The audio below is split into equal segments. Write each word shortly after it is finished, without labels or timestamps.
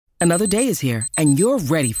Another day is here, and you're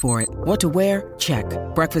ready for it. What to wear? Check.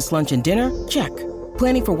 Breakfast, lunch, and dinner? Check.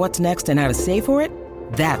 Planning for what's next and how to save for it?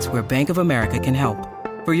 That's where Bank of America can help.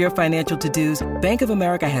 For your financial to-dos, Bank of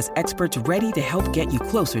America has experts ready to help get you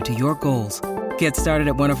closer to your goals. Get started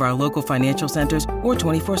at one of our local financial centers or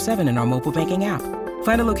 24/7 in our mobile banking app.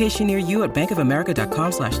 Find a location near you at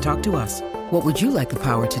bankofamerica.com/talktous. What would you like the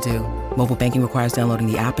power to do? Mobile banking requires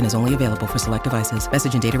downloading the app and is only available for select devices.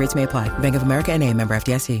 Message and data rates may apply. Bank of America N.A., member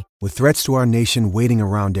FDIC. With threats to our nation waiting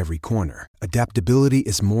around every corner, adaptability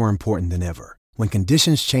is more important than ever. When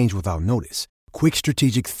conditions change without notice, quick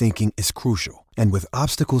strategic thinking is crucial. And with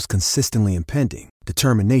obstacles consistently impending,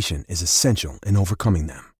 determination is essential in overcoming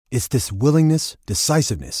them. It's this willingness,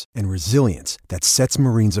 decisiveness, and resilience that sets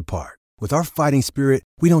Marines apart. With our fighting spirit,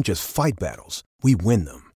 we don't just fight battles, we win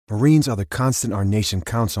them. Marines are the constant our nation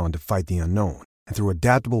counts on to fight the unknown. And through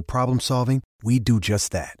adaptable problem solving, we do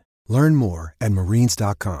just that. Learn more at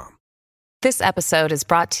marines.com. This episode is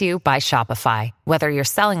brought to you by Shopify. Whether you're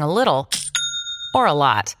selling a little or a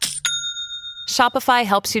lot, Shopify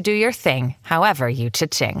helps you do your thing, however you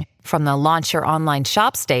cha-ching. From the launch your online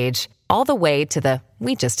shop stage, all the way to the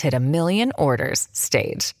we just hit 1 million orders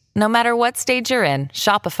stage. No matter what stage you're in,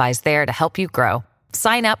 Shopify's there to help you grow.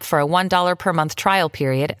 Sign up for a $1 per month trial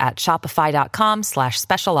period at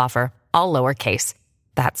shopify.com/special offer, all lowercase.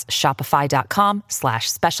 That's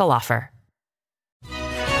shopify.com/special offer.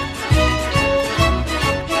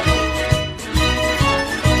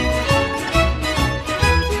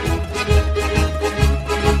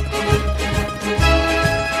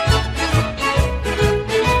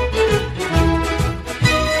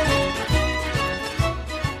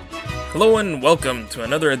 Hello and welcome to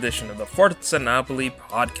another edition of the Forza Napoli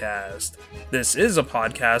podcast. This is a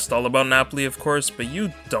podcast all about Napoli, of course, but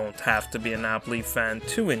you don't have to be a Napoli fan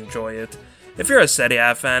to enjoy it. If you're a Serie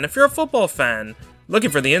A fan, if you're a football fan,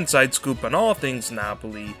 looking for the inside scoop on all things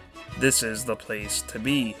Napoli, this is the place to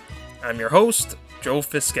be. I'm your host, Joe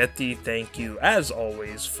Fischetti. Thank you, as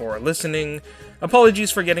always, for listening. Apologies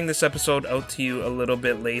for getting this episode out to you a little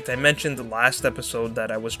bit late. I mentioned last episode that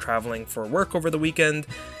I was traveling for work over the weekend.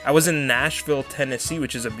 I was in Nashville, Tennessee,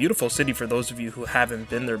 which is a beautiful city for those of you who haven't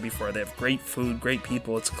been there before. They have great food, great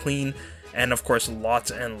people, it's clean, and of course lots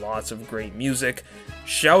and lots of great music.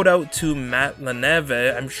 Shout out to Matt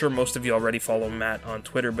LaNeve. I'm sure most of you already follow Matt on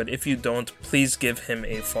Twitter, but if you don't, please give him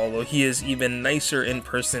a follow. He is even nicer in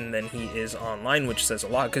person than he is online, which says a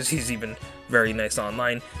lot because he's even very nice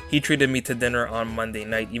online. He treated me to dinner on Monday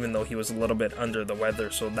night, even though he was a little bit under the weather,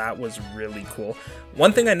 so that was really cool.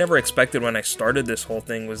 One thing I never expected when I started this whole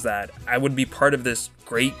thing was that I would be part of this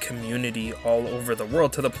great community all over the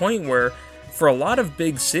world, to the point where for a lot of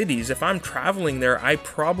big cities, if I'm traveling there, I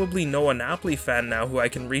probably know a Napoli fan now who I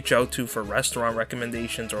can reach out to for restaurant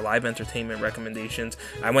recommendations or live entertainment recommendations.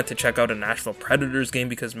 I went to check out a Nashville Predators game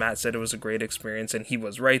because Matt said it was a great experience, and he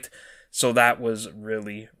was right. So that was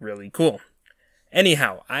really, really cool.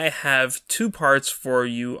 Anyhow, I have two parts for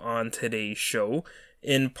you on today's show.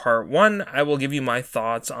 In part one, I will give you my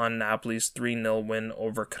thoughts on Napoli's 3-0 win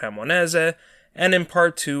over Cremonese. And in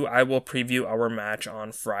part two, I will preview our match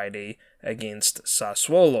on Friday against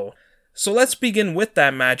Sassuolo. So let's begin with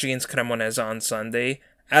that match against Cremonese on Sunday.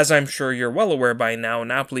 As I'm sure you're well aware by now,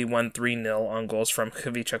 Napoli won 3-0 on goals from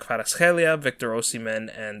Khvicha Kvaratskhelia, Victor Osimhen,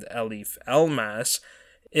 and Elif Elmas.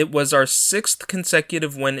 It was our 6th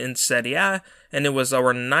consecutive win in Serie A, and it was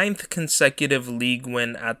our 9th consecutive league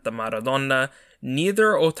win at the Maradona.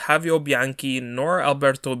 Neither Ottavio Bianchi nor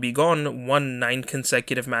Alberto Bigon won 9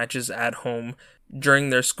 consecutive matches at home during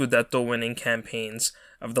their Scudetto winning campaigns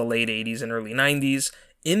of the late 80s and early 90s.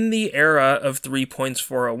 In the era of 3 points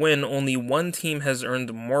for a win, only one team has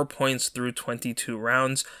earned more points through 22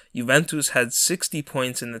 rounds. Juventus had 60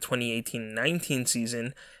 points in the 2018-19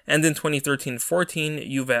 season, and in 2013-14,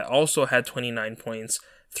 Juve also had 29 points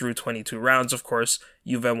through 22 rounds. Of course,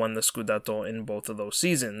 Juve won the Scudetto in both of those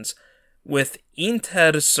seasons. With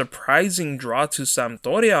Inter's surprising draw to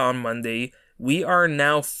Sampdoria on Monday, we are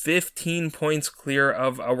now 15 points clear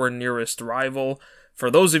of our nearest rival.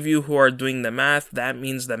 For those of you who are doing the math, that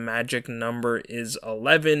means the magic number is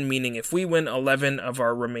 11, meaning if we win 11 of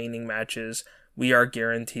our remaining matches, we are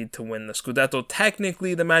guaranteed to win the Scudetto.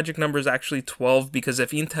 Technically, the magic number is actually 12, because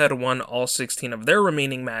if Inter won all 16 of their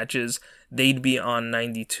remaining matches, they'd be on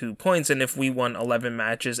 92 points, and if we won 11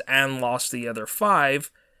 matches and lost the other 5,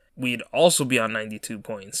 we'd also be on 92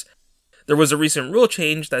 points. There was a recent rule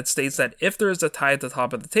change that states that if there is a tie at the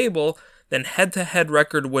top of the table, then head-to-head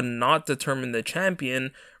record would not determine the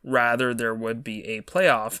champion, rather there would be a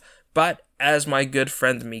playoff. But as my good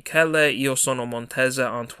friend Michele Io Sono Montese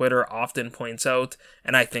on Twitter often points out,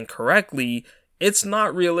 and I think correctly, it's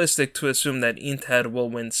not realistic to assume that Inter will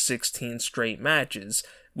win 16 straight matches.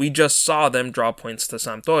 We just saw them draw points to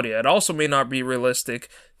Sampdoria. It also may not be realistic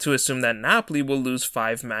to assume that Napoli will lose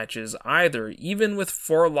 5 matches either. Even with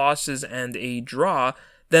 4 losses and a draw,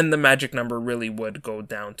 then the magic number really would go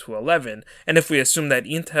down to 11. And if we assume that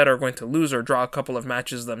Inter are going to lose or draw a couple of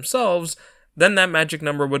matches themselves, then that magic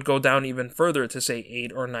number would go down even further to say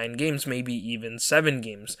 8 or 9 games, maybe even 7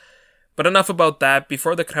 games. But enough about that.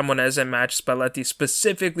 Before the Cremonese match, Spalletti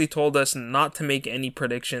specifically told us not to make any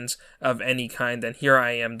predictions of any kind, and here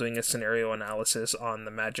I am doing a scenario analysis on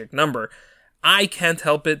the magic number. I can't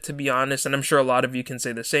help it, to be honest, and I'm sure a lot of you can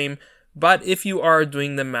say the same, but if you are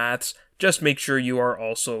doing the maths, just make sure you are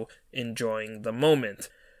also enjoying the moment.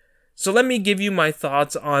 So let me give you my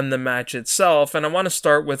thoughts on the match itself, and I want to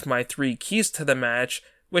start with my 3 keys to the match,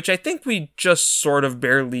 which I think we just sort of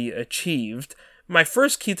barely achieved. My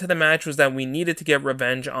first key to the match was that we needed to get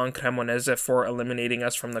revenge on Cremonese for eliminating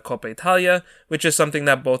us from the Coppa Italia, which is something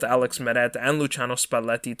that both Alex Meret and Luciano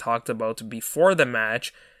Spalletti talked about before the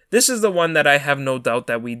match. This is the one that I have no doubt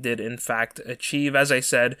that we did in fact achieve. As I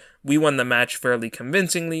said, we won the match fairly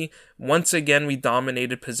convincingly. Once again, we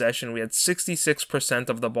dominated possession. We had 66%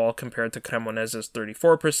 of the ball compared to Cremonese's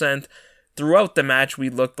 34%. Throughout the match, we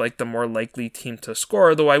looked like the more likely team to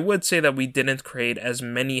score, though I would say that we didn't create as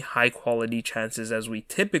many high-quality chances as we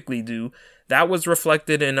typically do. That was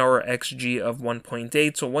reflected in our XG of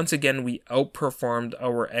 1.8, so once again, we outperformed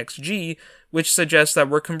our XG, which suggests that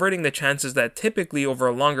we're converting the chances that typically over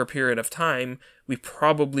a longer period of time, we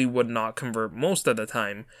probably would not convert most of the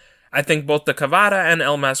time. I think both the Cavara and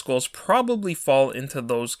Elmas goals probably fall into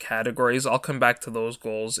those categories. I'll come back to those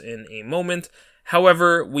goals in a moment.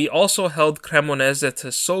 However, we also held Cremonese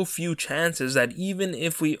to so few chances that even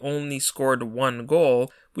if we only scored 1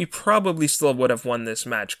 goal, we probably still would have won this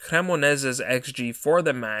match. Cremonese's XG for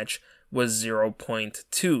the match was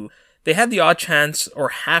 0.2. They had the odd chance or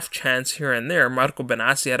half chance here and there. Marco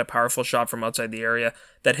Benassi had a powerful shot from outside the area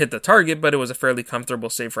that hit the target, but it was a fairly comfortable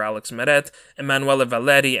save for Alex Meret. Emanuele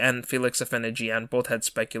Valeri and Felix Afenagian both had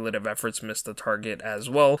speculative efforts miss the target as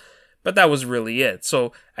well. But that was really it.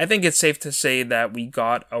 So I think it's safe to say that we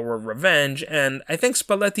got our revenge, and I think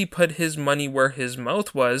Spalletti put his money where his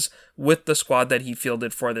mouth was with the squad that he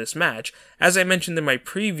fielded for this match. As I mentioned in my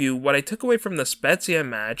preview, what I took away from the Spezia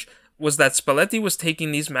match was that Spalletti was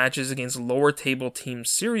taking these matches against lower table teams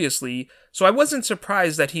seriously, so I wasn't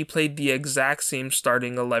surprised that he played the exact same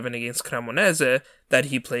starting 11 against Cremonese that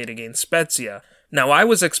he played against Spezia. Now I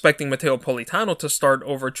was expecting Matteo Politano to start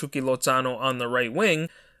over Chucky Lozano on the right wing,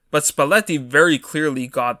 but Spalletti very clearly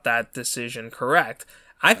got that decision correct.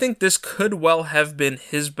 I think this could well have been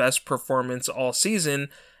his best performance all season,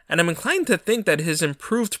 and I'm inclined to think that his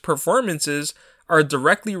improved performances are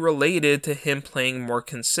directly related to him playing more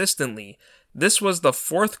consistently. This was the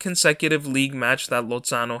 4th consecutive league match that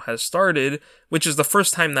Lozano has started, which is the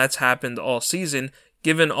first time that's happened all season,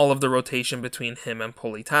 given all of the rotation between him and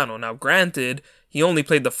Politano. Now granted, he only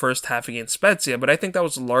played the first half against Spezia, but I think that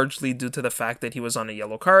was largely due to the fact that he was on a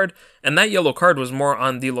yellow card, and that yellow card was more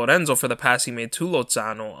on Di Lorenzo for the pass he made to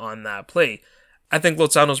Lozano on that play. I think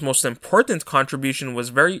Lozano's most important contribution was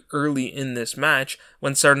very early in this match,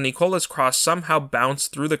 when Sarnicola's cross somehow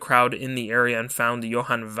bounced through the crowd in the area and found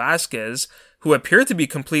Johan Vasquez, who appeared to be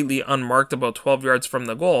completely unmarked about 12 yards from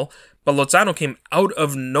the goal, but Lozano came out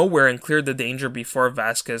of nowhere and cleared the danger before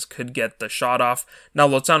Vasquez could get the shot off. Now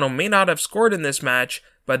Lozano may not have scored in this match,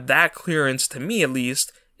 but that clearance, to me at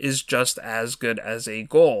least, is just as good as a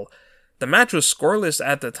goal. The match was scoreless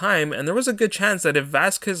at the time, and there was a good chance that if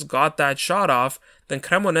Vasquez got that shot off, then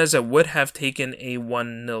Cremonese would have taken a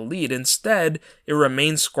 1-0 lead. Instead, it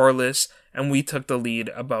remained scoreless, and we took the lead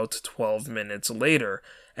about 12 minutes later.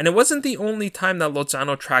 And it wasn't the only time that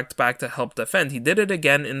Lozano tracked back to help defend. He did it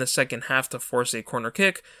again in the second half to force a corner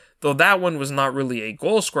kick, though that one was not really a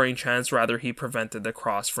goal-scoring chance, rather he prevented the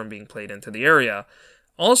cross from being played into the area.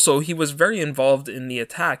 Also, he was very involved in the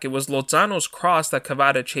attack. It was Lozano's cross that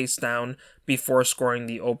Cavada chased down before scoring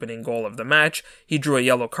the opening goal of the match. He drew a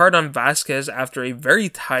yellow card on Vasquez after a very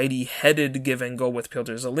tidy headed give and go with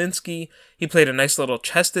Piotr Zielinski. He played a nice little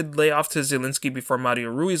chested layoff to Zielinski before Mario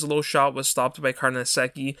Rui's low shot was stopped by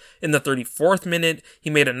Carnesecchi. In the 34th minute, he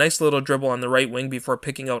made a nice little dribble on the right wing before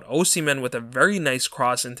picking out Osimhen with a very nice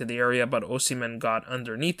cross into the area, but Osimhen got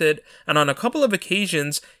underneath it. And on a couple of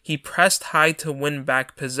occasions, he pressed high to win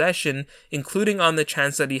back possession, including on the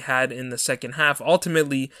chance that he had in the second half.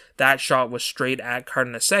 Ultimately, that shot was was straight at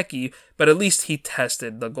Carnesecchi, but at least he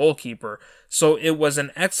tested the goalkeeper. So it was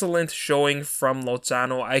an excellent showing from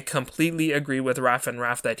Lozano. I completely agree with Raf and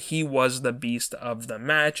Raf that he was the beast of the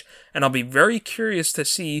match, and I'll be very curious to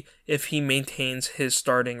see if he maintains his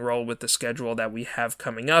starting role with the schedule that we have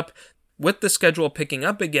coming up. With the schedule picking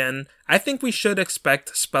up again, I think we should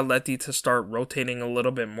expect Spalletti to start rotating a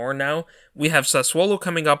little bit more now. We have Sassuolo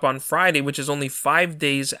coming up on Friday, which is only 5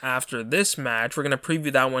 days after this match. We're going to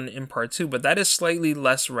preview that one in part 2, but that is slightly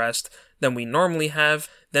less rest than we normally have.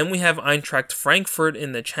 Then we have Eintracht Frankfurt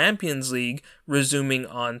in the Champions League resuming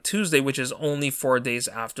on Tuesday, which is only 4 days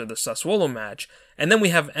after the Sassuolo match. And then we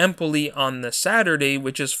have Empoli on the Saturday,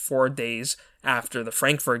 which is 4 days after the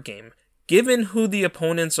Frankfurt game. Given who the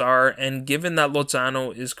opponents are, and given that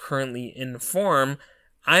Lozano is currently in form,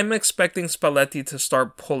 I'm expecting Spalletti to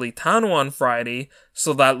start Politano on Friday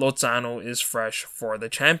so that Lozano is fresh for the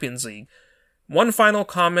Champions League. One final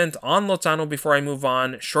comment on Lozano before I move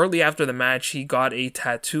on. Shortly after the match, he got a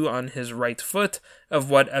tattoo on his right foot of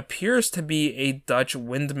what appears to be a Dutch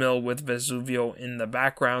windmill with Vesuvio in the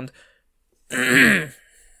background.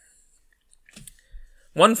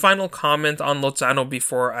 One final comment on Lozano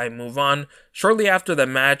before I move on. Shortly after the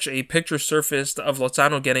match, a picture surfaced of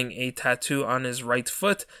Lozano getting a tattoo on his right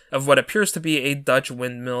foot of what appears to be a Dutch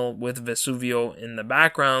windmill with Vesuvio in the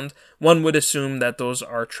background. One would assume that those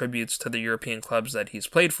are tributes to the European clubs that he's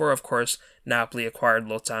played for. Of course, Napoli acquired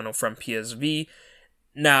Lozano from PSV.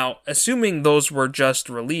 Now, assuming those were just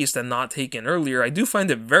released and not taken earlier, I do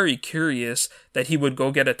find it very curious that he would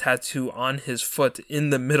go get a tattoo on his foot in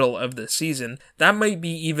the middle of the season. That might be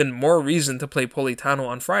even more reason to play Politano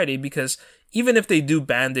on Friday, because even if they do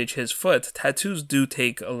bandage his foot, tattoos do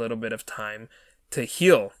take a little bit of time to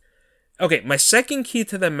heal. Okay, my second key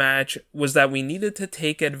to the match was that we needed to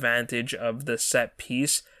take advantage of the set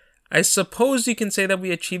piece. I suppose you can say that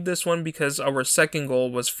we achieved this one because our second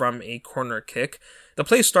goal was from a corner kick. The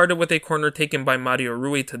play started with a corner taken by Mario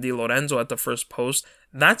Rui to Di Lorenzo at the first post.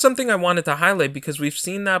 That's something I wanted to highlight because we've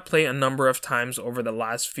seen that play a number of times over the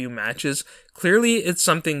last few matches. Clearly, it's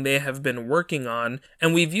something they have been working on,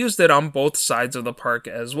 and we've used it on both sides of the park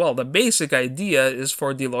as well. The basic idea is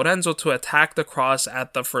for Di Lorenzo to attack the cross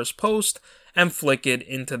at the first post and flick it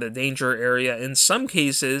into the danger area. In some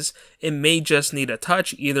cases, it may just need a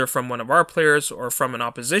touch, either from one of our players or from an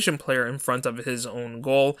opposition player in front of his own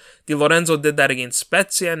goal. Di Lorenzo did that against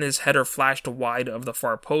Spezia, and his header flashed wide of the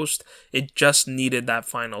far post. It just needed that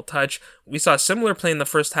final touch. We saw a similar play in the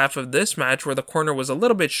first half of this match where the corner was a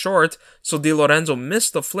little bit short, so Di Lorenzo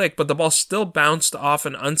missed the flick, but the ball still bounced off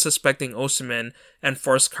an unsuspecting Osimhen and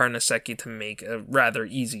forced Carnesecchi to make a rather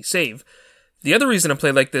easy save. The other reason a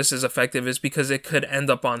play like this is effective is because it could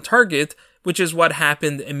end up on target, which is what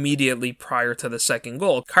happened immediately prior to the second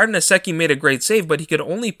goal. Carnesecchi made a great save, but he could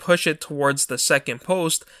only push it towards the second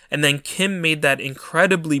post, and then Kim made that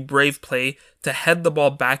incredibly brave play to head the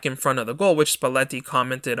ball back in front of the goal, which Spalletti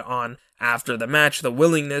commented on after the match, the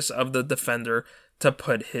willingness of the defender to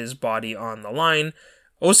put his body on the line.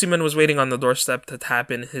 Osimhen was waiting on the doorstep to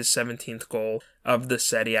tap in his 17th goal of the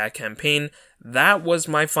Serie A campaign. That was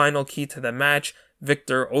my final key to the match.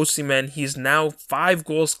 Victor Osimhen, he's now 5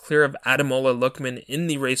 goals clear of Ademola Lookman in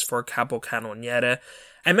the race for Capocannoniere.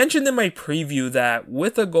 I mentioned in my preview that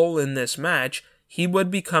with a goal in this match, he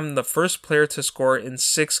would become the first player to score in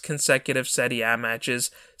 6 consecutive Serie A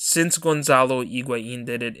matches since Gonzalo Higuain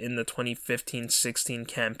did it in the 2015-16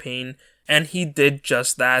 campaign, and he did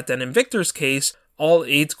just that. And in Victor's case, all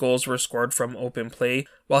 8 goals were scored from open play,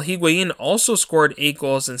 while Higuain also scored 8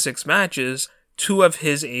 goals in 6 matches. 2 of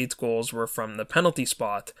his 8 goals were from the penalty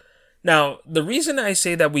spot. Now, the reason I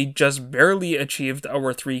say that we just barely achieved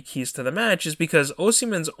our 3 keys to the match is because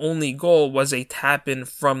Osimhen's only goal was a tap-in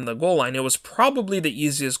from the goal line. It was probably the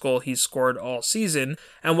easiest goal he's scored all season,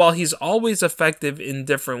 and while he's always effective in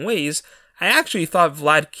different ways, I actually thought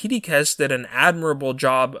Vlad Kidikes did an admirable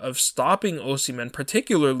job of stopping Osimhen,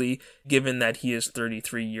 particularly given that he is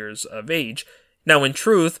 33 years of age. Now, in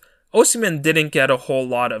truth, Osimhen didn't get a whole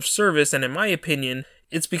lot of service, and in my opinion,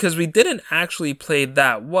 it's because we didn't actually play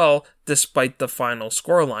that well despite the final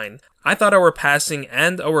scoreline. I thought our passing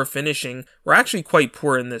and our finishing were actually quite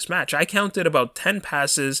poor in this match. I counted about 10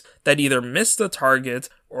 passes that either missed the target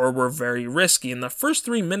or were very risky. In the first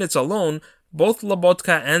 3 minutes alone, both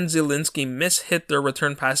Lobotka and Zielinski mishit their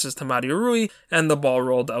return passes to Mario Rui, and the ball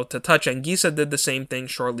rolled out to touch. Anguissa did the same thing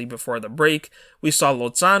shortly before the break. We saw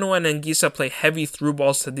Lozano and Anguissa play heavy through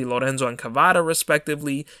balls to Di Lorenzo and Cavada,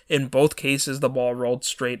 respectively. In both cases, the ball rolled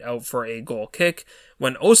straight out for a goal kick.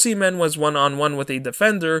 When Osimhen was one-on-one with a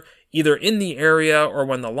defender, Either in the area or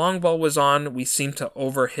when the long ball was on, we seemed to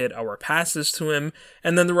overhit our passes to him.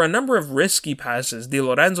 And then there were a number of risky passes. Di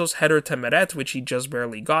Lorenzo's header to Meret, which he just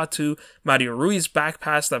barely got to. Mario Rui's back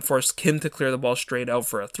pass that forced Kim to clear the ball straight out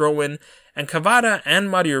for a throw-in. And Cavada and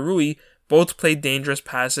Mario Rui both played dangerous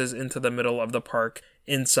passes into the middle of the park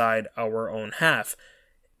inside our own half.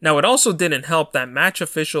 Now, it also didn't help that match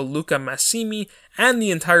official Luca Massimi and the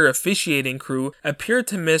entire officiating crew appeared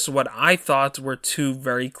to miss what I thought were two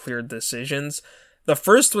very clear decisions. The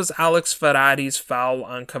first was Alex Ferrari's foul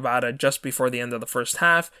on Cavada just before the end of the first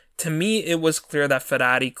half. To me, it was clear that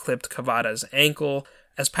Ferrari clipped Cavada's ankle.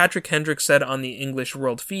 As Patrick Hendrick said on the English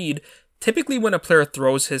World Feed, typically when a player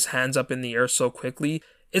throws his hands up in the air so quickly,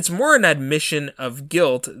 it's more an admission of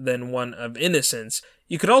guilt than one of innocence.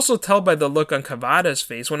 You could also tell by the look on Cavada's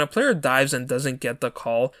face, when a player dives and doesn't get the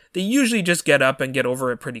call, they usually just get up and get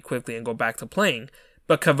over it pretty quickly and go back to playing.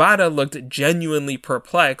 But Cavada looked genuinely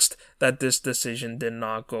perplexed that this decision did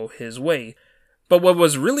not go his way. But what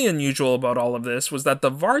was really unusual about all of this was that the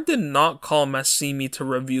VAR did not call Massimi to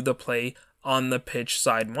review the play on the pitch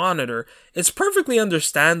side monitor. It's perfectly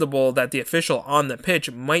understandable that the official on the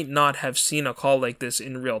pitch might not have seen a call like this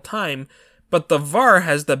in real time, but the VAR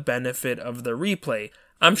has the benefit of the replay.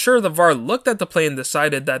 I'm sure the VAR looked at the play and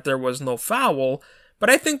decided that there was no foul, but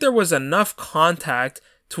I think there was enough contact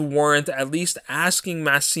to warrant at least asking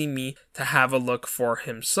Massimi to have a look for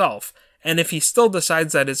himself. And if he still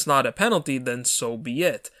decides that it's not a penalty, then so be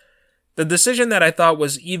it. The decision that I thought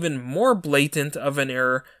was even more blatant of an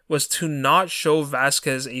error was to not show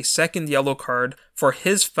Vasquez a second yellow card for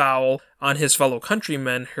his foul on his fellow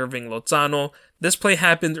countryman, Hirving Lozano. This play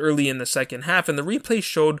happened early in the second half, and the replay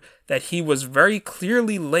showed that he was very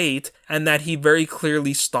clearly late and that he very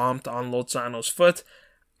clearly stomped on Lozano's foot.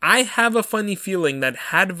 I have a funny feeling that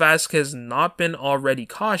had Vasquez not been already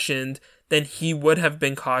cautioned, then he would have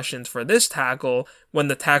been cautioned for this tackle when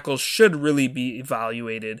the tackle should really be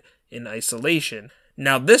evaluated in isolation.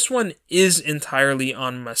 Now, this one is entirely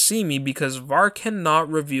on Massimi because VAR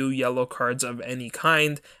cannot review yellow cards of any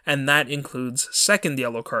kind, and that includes second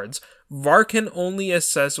yellow cards. VAR can only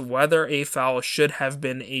assess whether a foul should have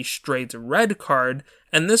been a straight red card,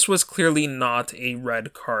 and this was clearly not a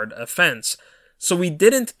red card offense. So we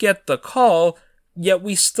didn't get the call, yet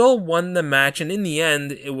we still won the match, and in the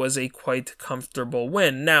end, it was a quite comfortable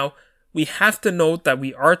win. Now, we have to note that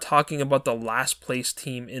we are talking about the last place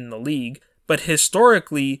team in the league, but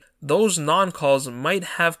historically, those non-calls might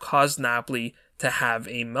have caused Napoli to have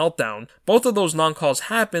a meltdown. Both of those non-calls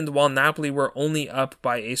happened while Napoli were only up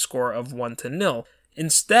by a score of 1-0.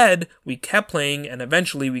 Instead, we kept playing and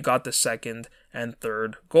eventually we got the second and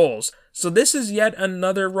third goals. So this is yet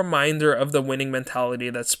another reminder of the winning mentality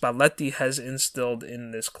that Spalletti has instilled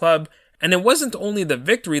in this club. And it wasn't only the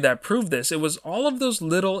victory that proved this, it was all of those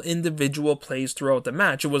little individual plays throughout the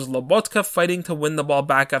match. It was Lobotka fighting to win the ball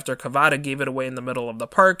back after Cavada gave it away in the middle of the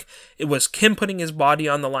park. It was Kim putting his body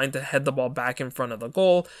on the line to head the ball back in front of the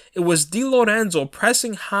goal. It was Di Lorenzo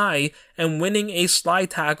pressing high and winning a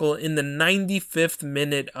slide tackle in the 95th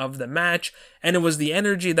minute of the match. And it was the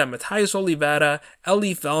energy that Matthias Oliveira,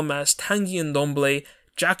 Eli Velmas, Tanguy Ndombele,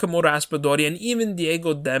 Giacomo Raspadori, and even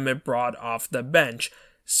Diego Demme brought off the bench.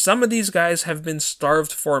 Some of these guys have been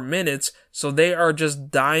starved for minutes, so they are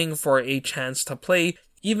just dying for a chance to play,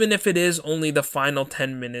 even if it is only the final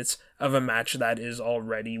 10 minutes of a match that is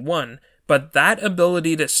already won. But that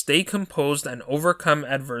ability to stay composed and overcome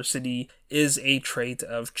adversity is a trait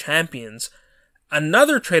of champions.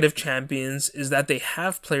 Another trait of champions is that they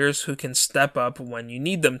have players who can step up when you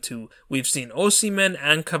need them to. We've seen Osimhen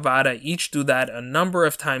and Cavada each do that a number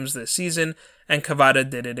of times this season, and Cavada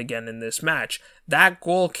did it again in this match. That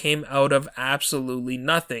goal came out of absolutely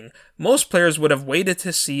nothing. Most players would have waited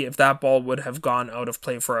to see if that ball would have gone out of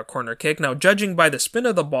play for a corner kick. Now, judging by the spin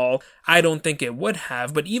of the ball, I don't think it would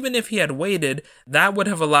have, but even if he had waited, that would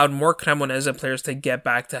have allowed more Cremonese players to get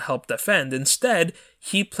back to help defend. Instead,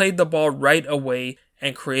 he played the ball right away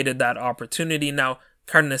and created that opportunity. Now,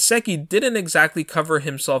 Carnesecchi didn't exactly cover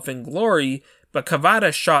himself in glory, but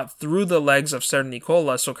Cavada shot through the legs of Ser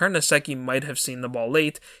Nicola, so Carnesecchi might have seen the ball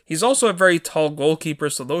late. He's also a very tall goalkeeper,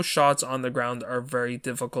 so those shots on the ground are very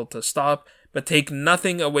difficult to stop, but take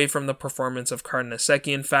nothing away from the performance of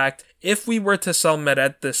Carnesecchi. In fact, if we were to sell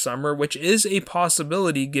Meret this summer, which is a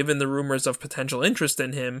possibility given the rumors of potential interest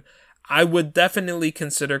in him, I would definitely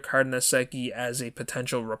consider Carnesecchi as a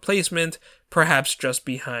potential replacement, perhaps just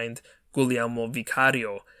behind Guglielmo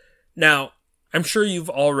Vicario. Now, I'm sure you've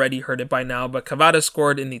already heard it by now, but Cavada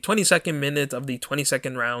scored in the 22nd minute of the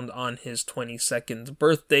 22nd round on his 22nd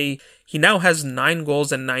birthday. He now has 9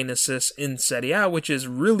 goals and 9 assists in Serie A, which is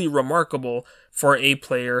really remarkable for a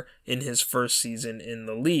player in his first season in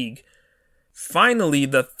the league. Finally,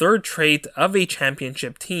 the third trait of a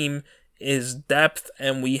championship team is depth,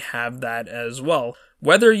 and we have that as well.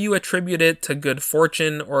 Whether you attribute it to good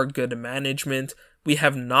fortune or good management, we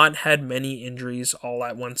have not had many injuries all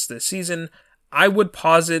at once this season. I would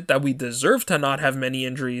posit that we deserve to not have many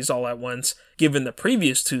injuries all at once, given the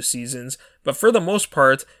previous 2 seasons, but for the most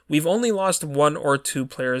part, we've only lost 1 or 2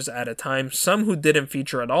 players at a time, some who didn't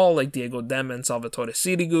feature at all, like Diego Dem and Salvatore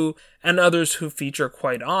Sirigu, and others who feature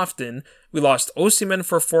quite often. We lost Osimhen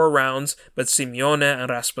for 4 rounds, but Simeone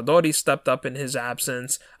and Raspadori stepped up in his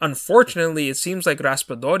absence. Unfortunately, it seems like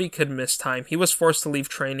Raspadori could miss time. He was forced to leave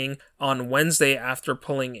training on Wednesday after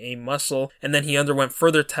pulling a muscle, and then he underwent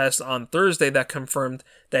further tests on Thursday that confirmed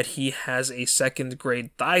that he has a 2nd grade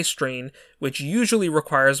thigh strain, which usually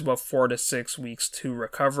requires about 4 to 6 weeks to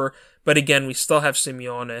recover. But again, we still have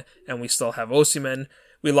Simeone and we still have Osimhen.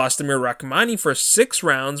 We lost Amir Rahmani for 6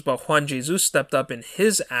 rounds, but Juan Jesus stepped up in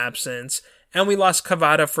his absence. And we lost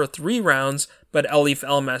Cavada for 3 rounds, but Elif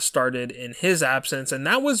Elmas started in his absence. And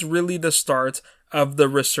that was really the start of the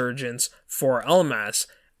resurgence for Elmas.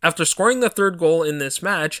 After scoring the 3rd goal in this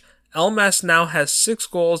match, Elmas now has 6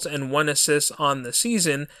 goals and 1 assist on the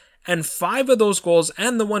season, and 5 of those goals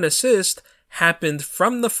and the 1 assist happened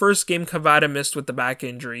from the first game Cavada missed with the back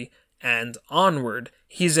injury and onward.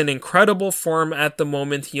 He's in incredible form at the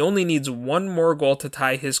moment. He only needs 1 more goal to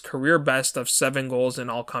tie his career best of 7 goals in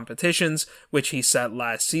all competitions, which he set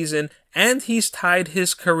last season, and he's tied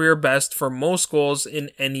his career best for most goals in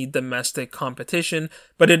any domestic competition.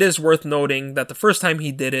 But it is worth noting that the first time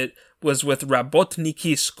he did it was with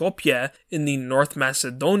Rabotniki Skopje in the North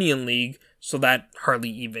Macedonian League, so that hardly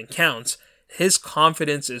even counts. His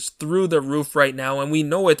confidence is through the roof right now, and we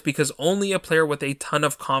know it because only a player with a ton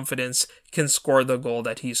of confidence can score the goal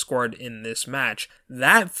that he scored in this match.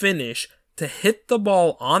 That finish, to hit the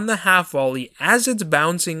ball on the half volley as it's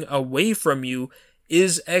bouncing away from you,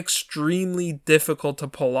 is extremely difficult to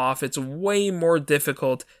pull off. It's way more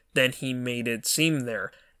difficult than he made it seem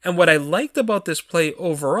there. And what I liked about this play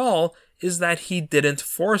overall is that he didn't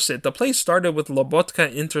force it. The play started with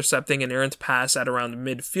Lobotka intercepting an errant pass at around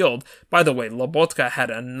midfield. By the way, Lobotka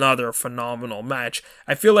had another phenomenal match.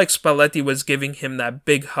 I feel like Spalletti was giving him that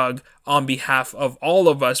big hug on behalf of all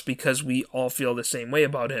of us because we all feel the same way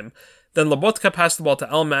about him. Then Lobotka passed the ball to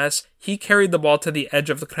Elmas. He carried the ball to the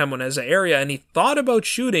edge of the Cremonese area and he thought about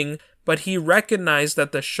shooting, but he recognized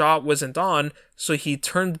that the shot wasn't on, so he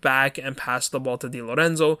turned back and passed the ball to Di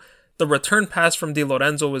Lorenzo. The return pass from Di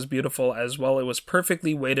Lorenzo was beautiful as well. It was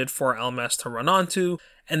perfectly weighted for Elmas to run onto.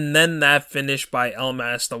 And then that finish by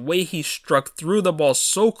Elmas, the way he struck through the ball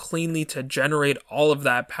so cleanly to generate all of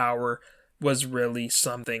that power, was really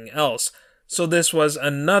something else. So this was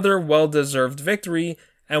another well-deserved victory,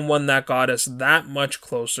 and one that got us that much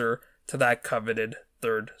closer to that coveted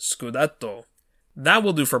 3rd Scudetto. That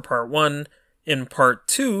will do for part 1. In part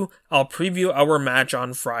 2, I'll preview our match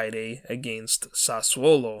on Friday against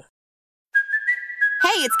Sassuolo.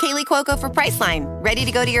 Hey, it's Kaylee Cuoco for Priceline. Ready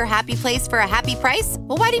to go to your happy place for a happy price?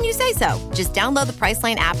 Well, why didn't you say so? Just download the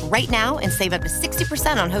Priceline app right now and save up to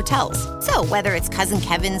 60% on hotels. So whether it's Cousin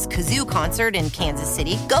Kevin's Kazoo Concert in Kansas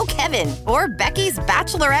City, go Kevin, or Becky's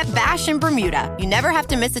Bachelorette Bash in Bermuda, you never have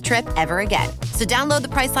to miss a trip ever again. So download the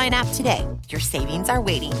Priceline app today. Your savings are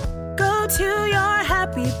waiting. Go to your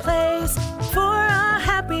happy place for a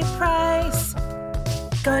happy price.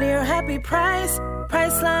 Go to your happy price,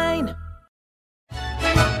 Priceline.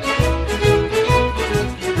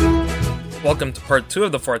 Welcome to part 2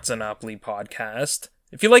 of the Forza Napoli podcast.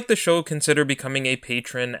 If you like the show, consider becoming a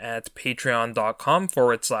patron at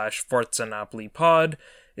patreon.com/Forza Napoli pod.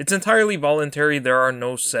 It's entirely voluntary, there are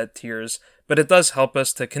no set tiers, but it does help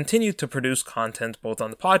us to continue to produce content both on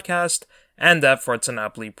the podcast and at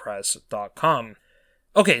ForzaNapoliPress.com.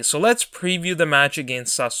 Okay, so let's preview the match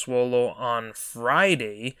against Sassuolo on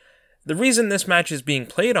Friday. The reason this match is being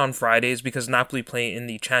played on Friday is because Napoli play in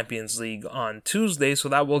the Champions League on Tuesday, so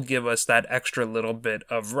that will give us that extra little bit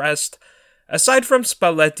of rest. Aside from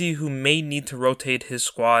Spalletti, who may need to rotate his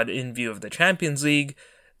squad in view of the Champions League,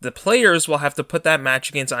 the players will have to put that match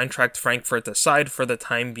against Eintracht Frankfurt aside for the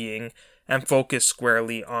time being and focus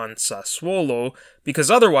squarely on Sassuolo, because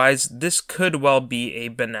otherwise this could well be a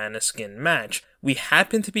banana skin match. We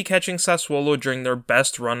happen to be catching Sassuolo during their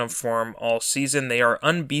best run of form all season. They are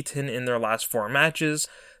unbeaten in their last 4 matches.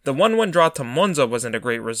 The 1-1 draw to Monza wasn't a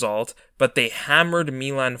great result, but they hammered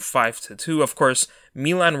Milan 5-2. Of course,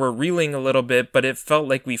 Milan were reeling a little bit, but it felt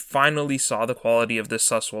like we finally saw the quality of this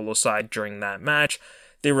Sassuolo side during that match.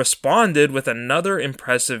 They responded with another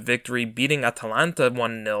impressive victory, beating Atalanta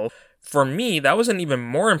 1-0. For me, that was an even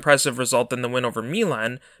more impressive result than the win over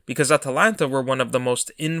Milan, because Atalanta were one of the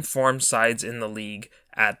most informed sides in the league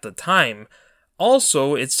at the time.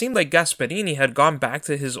 Also, it seemed like Gasperini had gone back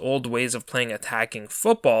to his old ways of playing attacking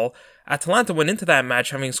football. Atalanta went into that match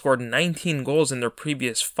having scored 19 goals in their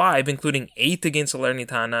previous 5, including 8 against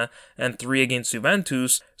Salernitana and 3 against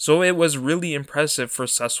Juventus, so it was really impressive for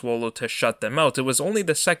Sassuolo to shut them out. It was only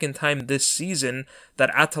the second time this season that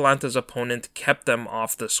Atalanta's opponent kept them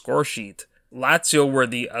off the score sheet. Lazio were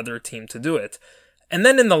the other team to do it. And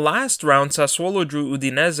then in the last round, Sassuolo drew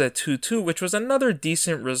Udinese 2-2, which was another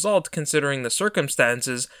decent result considering the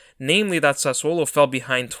circumstances, namely that Sassuolo fell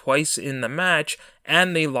behind twice in the match,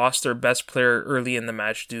 and they lost their best player early in the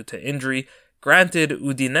match due to injury. Granted,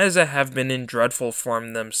 Udinese have been in dreadful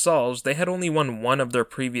form themselves. They had only won 1 of their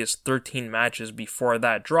previous 13 matches before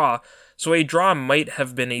that draw, so a draw might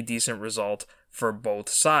have been a decent result for both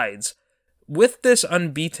sides. With this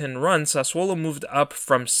unbeaten run, Sassuolo moved up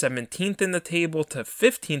from 17th in the table to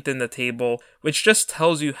 15th in the table, which just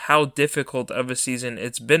tells you how difficult of a season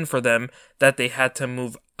it's been for them that they had to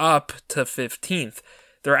move up to 15th.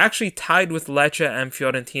 They're actually tied with Lecce and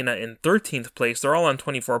Fiorentina in 13th place. They're all on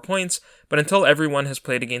 24 points, but until everyone has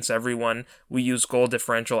played against everyone, we use goal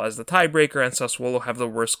differential as the tiebreaker, and Sassuolo have the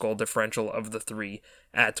worst goal differential of the 3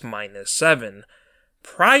 at -7.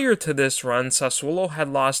 Prior to this run, Sassuolo had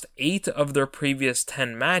lost 8 of their previous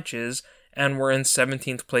 10 matches and were in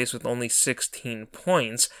 17th place with only 16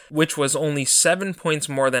 points, which was only 7 points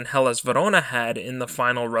more than Hellas Verona had in the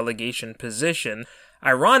final relegation position.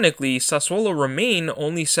 Ironically, Sassuolo remain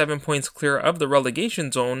only 7 points clear of the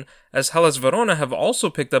relegation zone, as Hellas Verona have also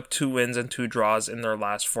picked up 2 wins and 2 draws in their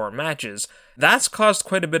last 4 matches. That's caused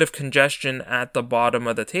quite a bit of congestion at the bottom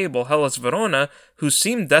of the table. Hellas Verona, who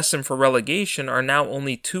seemed destined for relegation, are now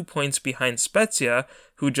only 2 points behind Spezia,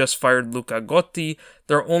 who just fired Luca Gotti.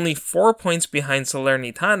 They're only 4 points behind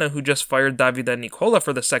Salernitana, who just fired Davide Nicola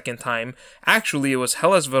for the second time. Actually, it was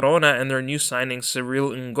Hellas Verona and their new signing Cyril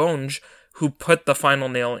Ngonge who put the final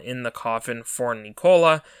nail in the coffin for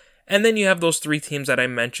Nicola. And then you have those 3 teams that I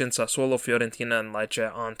mentioned, Sassuolo, Fiorentina, and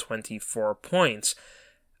Lecce, on 24 points.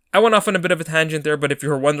 I went off on a bit of a tangent there, but if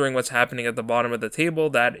you're wondering what's happening at the bottom of the table,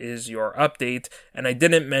 that is your update. And I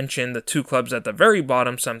didn't mention the 2 clubs at the very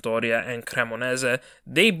bottom, Sampdoria and Cremonese.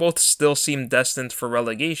 They both still seem destined for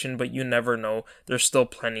relegation, but you never know. There's still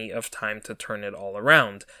plenty of time to turn it all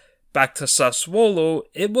around. Back to Sassuolo,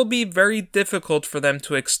 it will be very difficult for them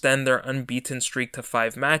to extend their unbeaten streak to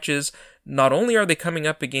 5 matches. Not only are they coming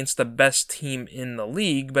up against the best team in the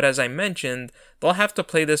league, but as I mentioned, they'll have to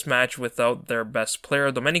play this match without their best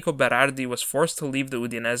player. Domenico Berardi was forced to leave the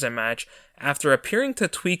Udinese match after appearing to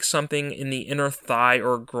tweak something in the inner thigh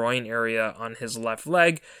or groin area on his left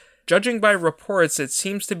leg. Judging by reports, it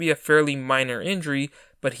seems to be a fairly minor injury,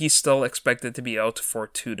 but he's still expected to be out for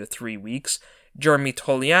 2 to 3 weeks. Jeremy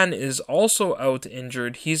Tolian is also out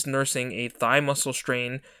injured. He's nursing a thigh muscle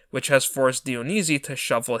strain, which has forced Dionisi to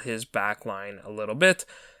shuffle his back line a little bit.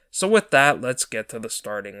 So with that, let's get to the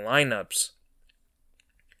starting lineups.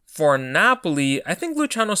 For Napoli, I think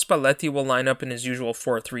Luciano Spalletti will line up in his usual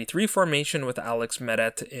 4-3-3 formation with Alex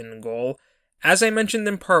Meret in goal. As I mentioned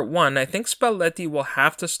in part 1, I think Spalletti will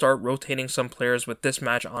have to start rotating some players with this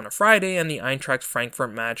match on a Friday and the Eintracht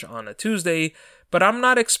Frankfurt match on a Tuesday, but I'm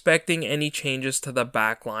not expecting any changes to the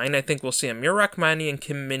back line. I think we'll see Amir Rachmani and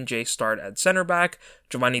Kim Min-jae start at center back,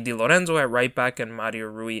 Giovanni Di Lorenzo at right back, and Mario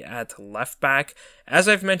Rui at left back. As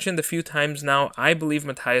I've mentioned a few times now, I believe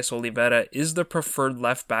Matias Oliveira is the preferred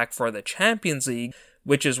left back for the Champions League,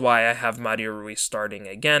 which is why I have Mario Rui starting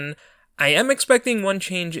again. I am expecting one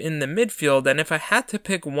change in the midfield, and if I had to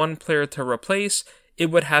pick one player to replace,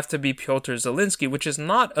 it would have to be Piotr Zielinski, which is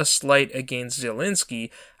not a slight against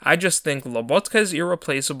Zielinski. I just think Lobotka is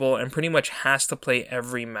irreplaceable and pretty much has to play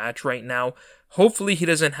every match right now. Hopefully he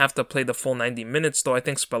doesn't have to play the full 90 minutes, though I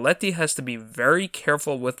think Spalletti has to be very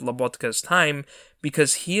careful with Lobotka's time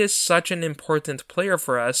because he is such an important player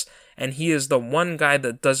for us, and he is the one guy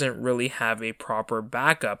that doesn't really have a proper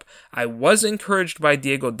backup. I was encouraged by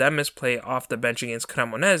Diego Demis' play off the bench against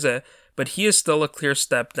Cremonese, but he is still a clear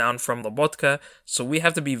step down from Lobotka, so we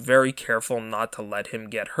have to be very careful not to let him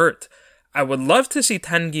get hurt. I would love to see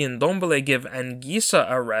Tanguy Ndombele give Anguissa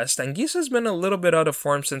a rest. Anguissa's been a little bit out of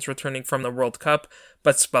form since returning from the World Cup,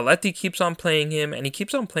 but Spalletti keeps on playing him, and he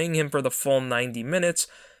keeps on playing him for the full 90 minutes,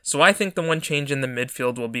 so I think the one change in the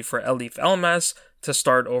midfield will be for Elif Elmas to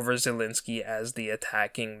start over Zielinski as the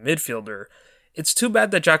attacking midfielder. It's too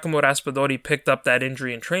bad that Giacomo Raspadori picked up that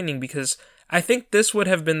injury in training, because I think this would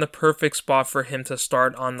have been the perfect spot for him to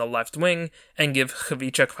start on the left wing and give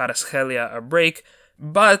Khvicha Kvaratskhelia a break.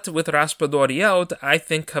 But with Raspadori out, I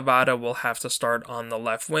think Kvara will have to start on the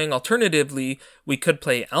left wing. Alternatively, we could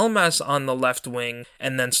play Elmas on the left wing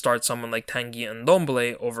and then start someone like Tanguy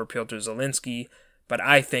Ndombele over Piotr Zielinski, but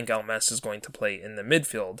I think Elmas is going to play in the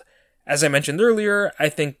midfield. As I mentioned earlier, I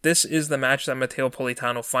think this is the match that Matteo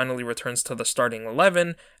Politano finally returns to the starting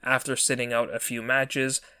 11 after sitting out a few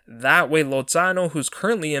matches. That way Lozano, who's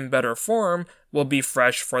currently in better form, will be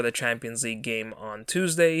fresh for the Champions League game on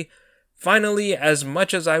Tuesday. Finally, as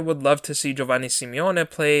much as I would love to see Giovanni Simeone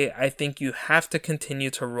play, I think you have to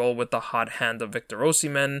continue to roll with the hot hand of Victor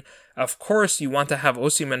Osimhen. Of course, you want to have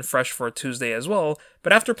Osimhen fresh for Tuesday as well,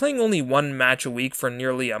 but after playing only one match a week for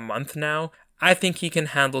nearly a month now, I think he can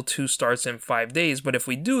handle 2 starts in 5 days, but if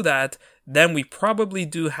we do that, then we probably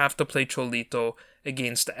do have to play Cholito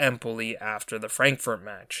against Empoli after the Frankfurt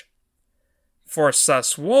match. For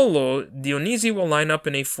Sassuolo, Dionisi will line up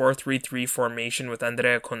in a 4-3-3 formation with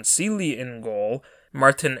Andrea Consigli in goal.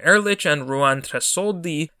 Martin Ehrlich and Ruan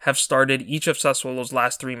Tresoldi have started each of Sassuolo's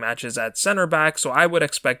last 3 matches at center back, so I would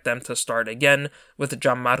expect them to start again, with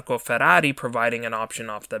Gianmarco Ferrari providing an option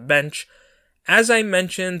off the bench. As I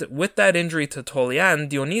mentioned, with that injury to Tolian,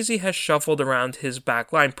 Dionisi has shuffled around his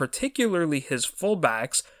back line, particularly his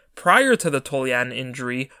fullbacks. Prior to the Tolian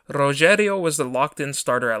injury, Rogerio was the locked-in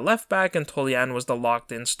starter at left back and Tolian was the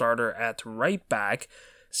locked-in starter at right back.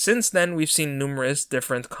 Since then, we've seen numerous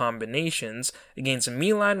different combinations. Against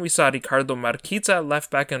Milan, we saw Riccardo Marchiza at left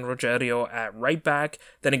back and Rogerio at right back.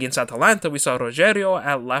 Then against Atalanta, we saw Rogerio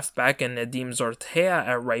at left back and Nedim Zortea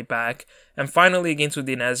at right back. And finally, against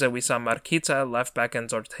Udinese, we saw Marchiza at left back and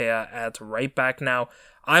Zortea at right back. Now,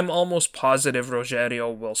 I'm almost positive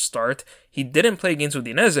Rogerio will start. He didn't play against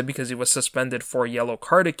Udinese because he was suspended for yellow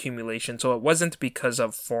card accumulation, so it wasn't because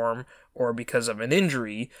of form or because of an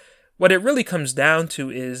injury. What it really comes down to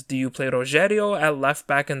is, do you play Rogerio at left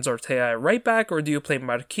back and Zortea at right back, or do you play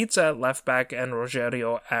Marchiza at left back and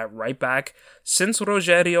Rogerio at right back? Since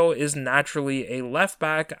Rogerio is naturally a left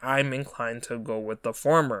back, I'm inclined to go with the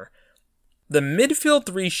former. The midfield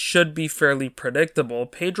 3 should be fairly predictable.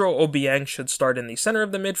 Pedro Obiang should start in the center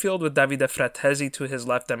of the midfield with Davide Fratesi to his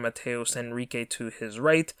left and Mateus Henrique to his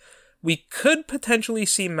right. We could potentially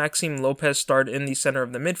see Maxime Lopez start in the center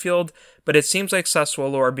of the midfield, but it seems like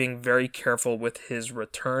Sassuolo are being very careful with his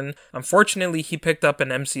return. Unfortunately, he picked up an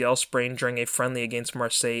MCL sprain during a friendly against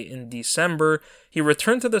Marseille in December. He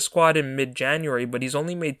returned to the squad in mid-January, but he's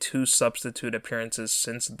only made 2 substitute appearances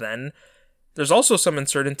since then. There's also some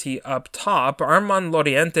uncertainty up top. Armand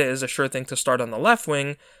Loriente is a sure thing to start on the left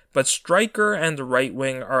wing, but striker and right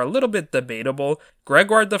wing are a little bit debatable.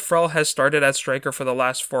 Gregoire Defrel has started at striker for the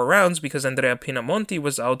last 4 rounds because Andrea Pinamonti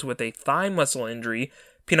was out with a thigh muscle injury.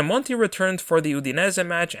 Pinamonti returned for the Udinese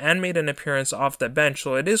match and made an appearance off the bench,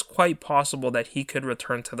 so it is quite possible that he could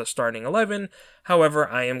return to the starting 11. However,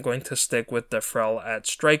 I am going to stick with Defrel at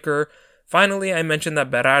striker. Finally, I mentioned that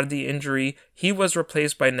Berardi injury. He was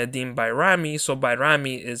replaced by Nadim Bayrami, so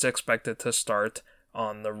Bayrami is expected to start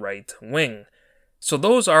on the right wing. So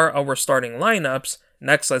those are our starting lineups.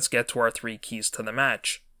 Next, let's get to our 3 keys to the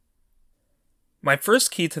match. My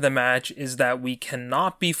first key to the match is that we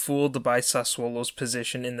cannot be fooled by Sassuolo's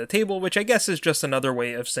position in the table, which I guess is just another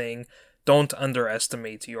way of saying don't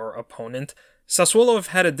underestimate your opponent. Sassuolo have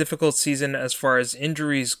had a difficult season as far as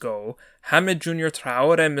injuries go. Hamid Junior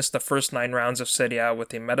Traore missed the first 9 rounds of Serie A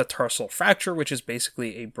with a metatarsal fracture, which is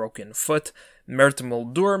basically a broken foot. Mert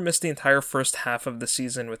Muldur missed the entire first half of the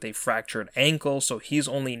season with a fractured ankle, so he's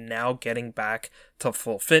only now getting back to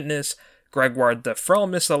full fitness. Gregoire Defrel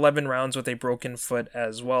missed 11 rounds with a broken foot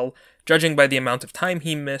as well. Judging by the amount of time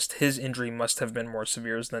he missed, his injury must have been more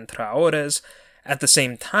severe than Traore's. At the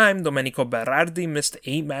same time, Domenico Berardi missed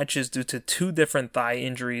 8 matches due to 2 different thigh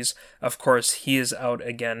injuries. Of course, he is out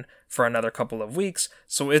again for another couple of weeks,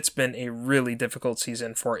 so it's been a really difficult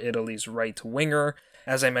season for Italy's right winger.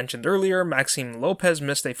 As I mentioned earlier, Maxime Lopez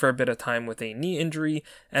missed a fair bit of time with a knee injury,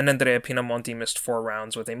 and Andrea Pinamonti missed 4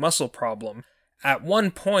 rounds with a muscle problem. At one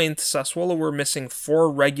point, Sassuolo were missing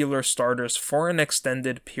 4 regular starters for an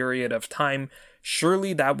extended period of time.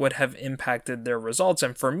 Surely that would have impacted their results,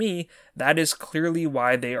 and for me, that is clearly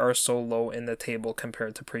why they are so low in the table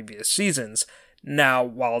compared to previous seasons. Now,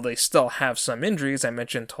 while they still have some injuries, I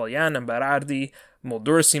mentioned Tolian and Berardi,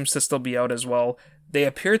 Muldur seems to still be out as well, they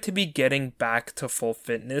appear to be getting back to full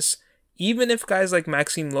fitness. Even if guys like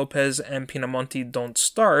Maxime Lopez and Pinamonti don't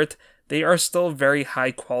start, they are still very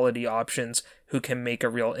high quality options who can make a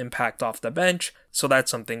real impact off the bench, so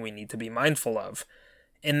that's something we need to be mindful of.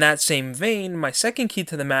 In that same vein, my second key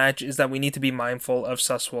to the match is that we need to be mindful of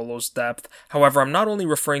Sassuolo's depth. However, I'm not only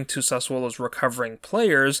referring to Sassuolo's recovering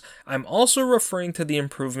players, I'm also referring to the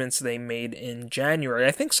improvements they made in January.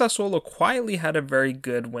 I think Sassuolo quietly had a very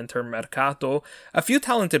good winter mercato. A few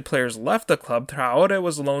talented players left the club. Traore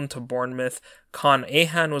was loaned to Bournemouth, Kaan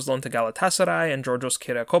Ayhan was loaned to Galatasaray, and Georgios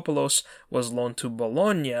Kyriakopoulos was loaned to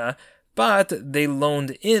Bologna. But they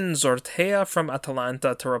loaned in Zortea from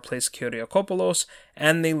Atalanta to replace Kyriakopoulos,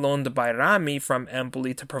 and they loaned Bayrami from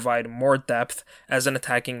Empoli to provide more depth as an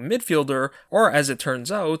attacking midfielder, or as it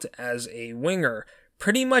turns out, as a winger.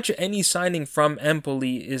 Pretty much any signing from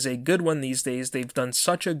Empoli is a good one these days. They've done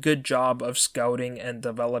such a good job of scouting and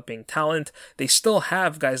developing talent. They still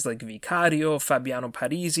have guys like Vicario, Fabiano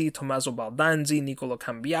Parisi, Tommaso Baldanzi, Nicolo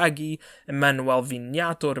Cambiaghi, Emmanuel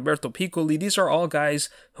Vignato, Roberto Piccoli. These are all guys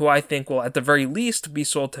who I think will at the very least be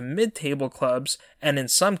sold to mid-table clubs, and in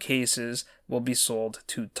some cases will be sold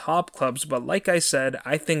to top clubs. But like I said,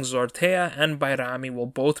 I think Zortea and Bayrami will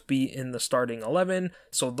both be in the starting 11,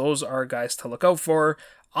 so those are guys to look out for.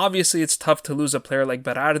 Obviously, it's tough to lose a player like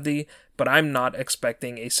Berardi, but I'm not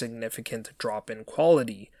expecting a significant drop in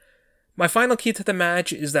quality. My final key to the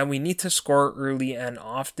match is that we need to score early and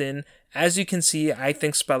often. As you can see, I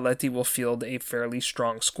think Spalletti will field a fairly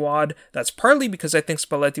strong squad. That's partly because I think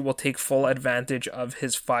Spalletti will take full advantage of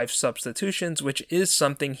his 5 substitutions, which is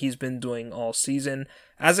something he's been doing all season.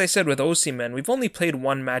 As I said with Osimhen, we've only played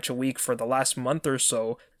 1 match a week for the last month or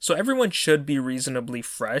so everyone should be reasonably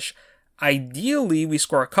fresh. Ideally, we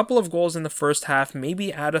score a couple of goals in the first half,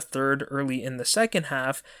 maybe add a third early in the second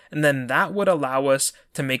half, and then that would allow us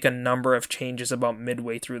to make a number of changes about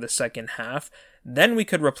midway through the second half. Then we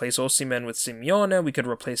could replace Osimhen with Simeone, we could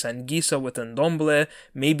replace Anguissa with Ndomble,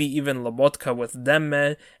 maybe even Lobotka with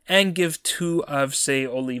Demme, and give 2 of, say,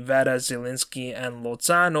 Oliveira, Zielinski, and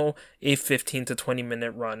Lozano a 15 to 20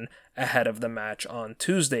 minute run ahead of the match on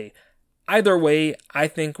Tuesday. Either way, I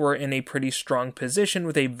think we're in a pretty strong position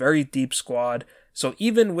with a very deep squad, so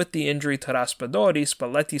even with the injury to Raspadori,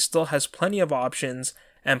 Spalletti still has plenty of options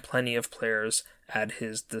and plenty of players at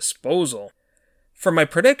his disposal. For my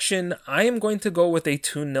prediction, I am going to go with a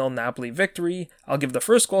 2-0 Napoli victory. I'll give the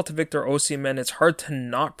first goal to Victor Osimhen. It's hard to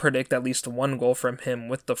not predict at least 1 goal from him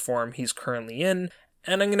with the form he's currently in.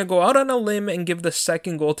 And I'm going to go out on a limb and give the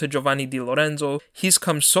second goal to Giovanni Di Lorenzo. He's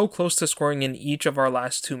come so close to scoring in each of our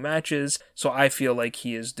last 2 matches, so I feel like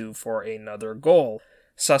he is due for another goal.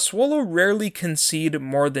 Sassuolo rarely concede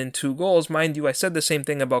more than 2 goals. Mind you, I said the same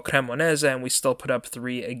thing about Cremonese and we still put up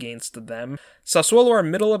 3 against them. Sassuolo are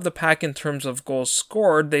middle of the pack in terms of goals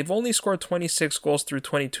scored. They've only scored 26 goals through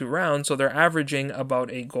 22 rounds, so they're averaging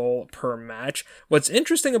about a goal per match. What's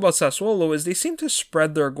interesting about Sassuolo is they seem to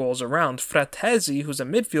spread their goals around. Fratesi, who's a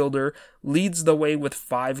midfielder, leads the way with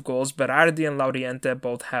 5 goals. Berardi and Lauriente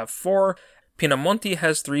both have 4. Pinamonti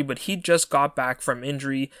has 3, but he just got back from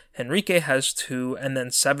injury. Henrique has 2, and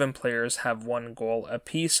then 7 players have 1 goal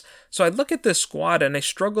apiece. So I look at this squad and I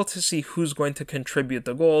struggle to see who's going to contribute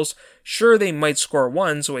the goals. Sure, they might score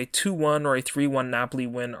 1, so a 2-1 or a 3-1 Napoli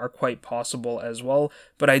win are quite possible as well,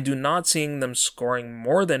 but I do not see them scoring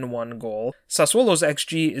more than 1 goal. Sassuolo's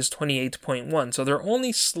XG is 28.1, so they're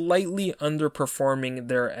only slightly underperforming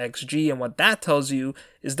their XG, and what that tells you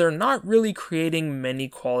is they're not really creating many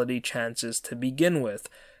quality chances to begin with.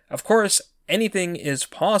 Of course, anything is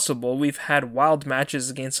possible. We've had wild matches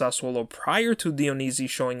against Sassuolo prior to Dionisi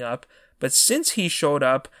showing up, but since he showed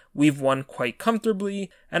up, we've won quite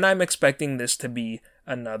comfortably, and I'm expecting this to be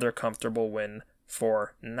another comfortable win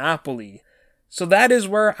for Napoli. So that is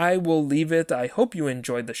where I will leave it. I hope you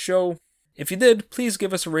enjoyed the show. If you did, please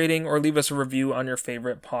give us a rating or leave us a review on your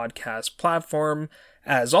favorite podcast platform.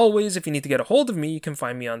 As always, if you need to get a hold of me, you can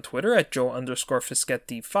find me on Twitter at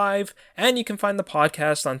Joe_Fischetti5, and you can find the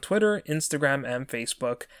podcast on Twitter, Instagram, and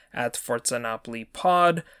Facebook at Forza Napoli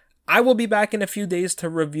Pod. I will be back in a few days to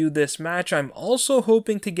review this match. I'm also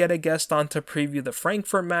hoping to get a guest on to preview the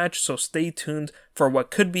Frankfurt match, so stay tuned for what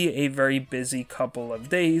could be a very busy couple of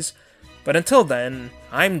days. But until then,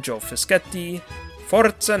 I'm Joe Fischetti.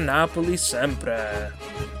 Forza Napoli sempre!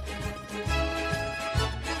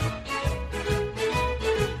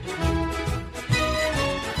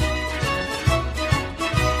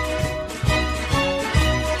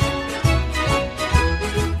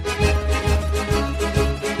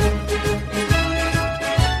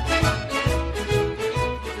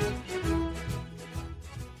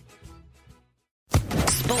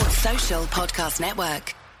 Podcast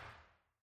Network.